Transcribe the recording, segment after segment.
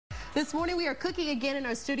This morning we are cooking again in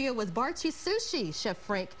our studio with Chi Sushi. Chef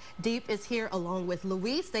Frank Deep is here along with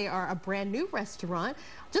Luis. They are a brand new restaurant.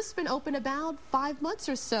 Just been open about 5 months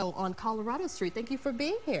or so on Colorado Street. Thank you for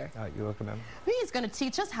being here. You're welcome, ma'am. He's going to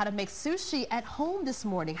teach us how to make sushi at home this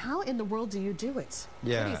morning. How in the world do you do it?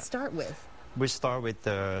 Yeah. What do you start with? We start with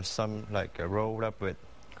some rolled up with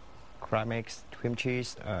crab mix, cream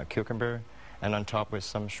cheese, cucumber, and on top with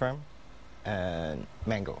some shrimp and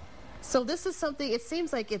mango. So this is something, it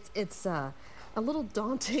seems like it's a little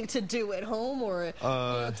daunting to do at home, or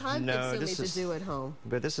time-consuming to do at home.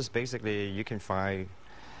 But this is basically, you can find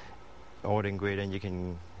all the ingredients you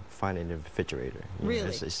can find in the refrigerator.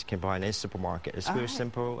 Really? You can buy in a supermarket. It's very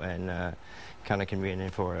simple and kind of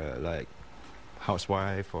convenient for like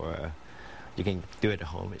housewife, or you can do it at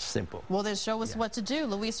home. It's simple. Well, then show us what to do.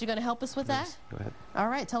 Luis, you're going to help us with that? Go ahead. All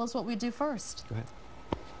right, tell us what we do first. Go ahead.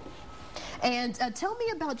 And tell me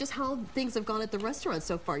about just how things have gone at the restaurant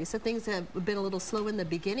so far. You said things have been a little slow in the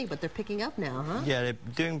beginning, but they're picking up now, huh? Yeah, they're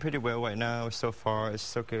doing pretty well right now. So far, it's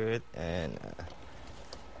so good. And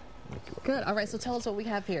good. All right, so tell us what we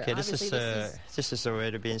have here. Okay, this is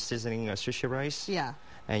already been seasoning sushi rice. Yeah.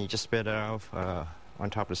 And you just spread it out on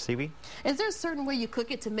top of the seaweed. Is there a certain way you cook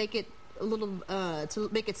it to make it a little to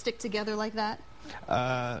make it stick together like that?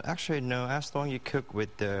 Actually, no. As long as you cook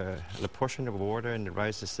with the portion of water and the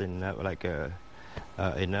rice is enough,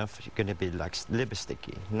 enough, you're gonna be like a little bit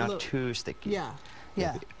sticky, not too sticky. Yeah.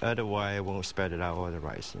 Yeah. Otherwise, it won't spread it out all the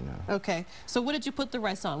rice, you know. Okay. So what did you put the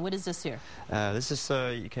rice on? What is this here? This is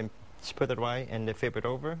you can spread it right and they flip it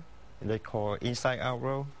over. They call inside out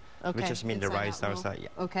roll, which just means the rice outside.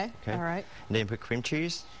 Yeah. Okay. All right. And then put cream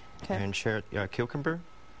cheese and shred cucumber.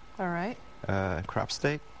 All right. Crab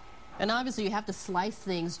steak. And obviously you have to slice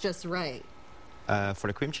things just right. For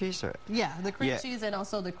the cream cheese? Or? Yeah, the cream cheese and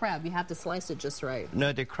also the crab. You have to slice it just right.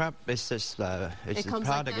 No, the crab is just, it's comes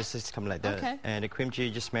product like that? is just come like that. Okay. And the cream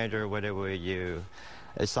cheese just measure whatever you,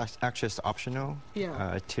 it's actually it's optional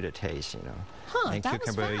to the taste, you know. Huh, and that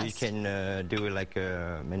cucumber, was you can do it like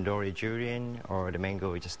a mandori julienne, or the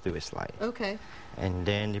mango, you just do it slice. Okay. And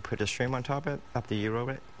then you put the shrimp on top of it, after you roll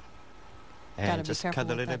it. And just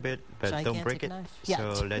cut a little bit, but don't break it. Yeah.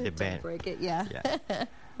 So let it bend. Don't break it, yeah.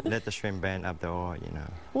 Let the shrimp bend up the oil, you know.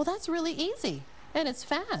 Well, that's really easy, and it's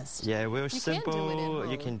fast. Yeah, real simple. Can do it at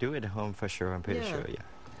home. You can do it at home for sure. I'm pretty sure. Yeah.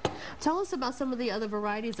 Tell us about some of the other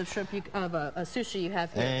varieties of shrimp sushi you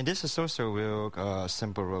have here. And this is also a real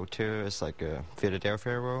simple roll too. It's like a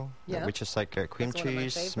Philadelphia roll, which is like cream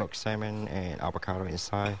cheese, smoked salmon, and avocado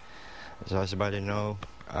inside. So as everybody know,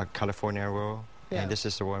 California roll. Yeah. And this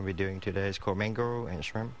is the one we're doing today. It's called mango and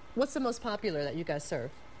shrimp. What's the most popular that you guys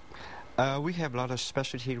serve? We have a lot of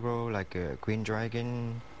specialty roll, like green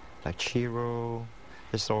dragon, like chi roll.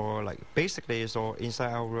 It's all like, basically it's all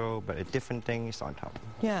inside out roll, but different things on top.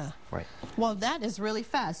 Yeah. Right. Well, that is really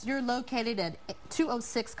fast. You're located at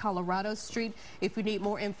 206 Colorado Street. If you need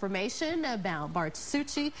more information about Chi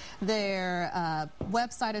Sushi, their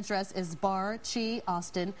website address is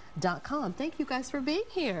barchiaustin.com. Thank you guys for being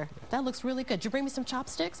here. That looks really good. Did you bring me some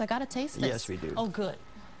chopsticks? I got to taste this. Yes, we do. Oh, good.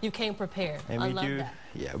 You came prepared. And I love that.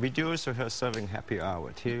 Yeah, we do also have serving happy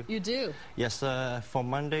hour too. You do? Yes, from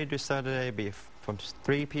Monday to Saturday, be from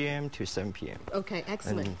 3 p.m. to 7 p.m. Okay,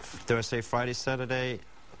 excellent. And Thursday, Friday, Saturday,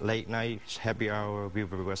 late night happy hour. We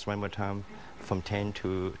reverse one more time from 10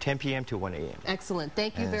 p.m. to 1 a.m. Excellent.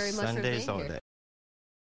 Thank you very much for being here. Sundays all day.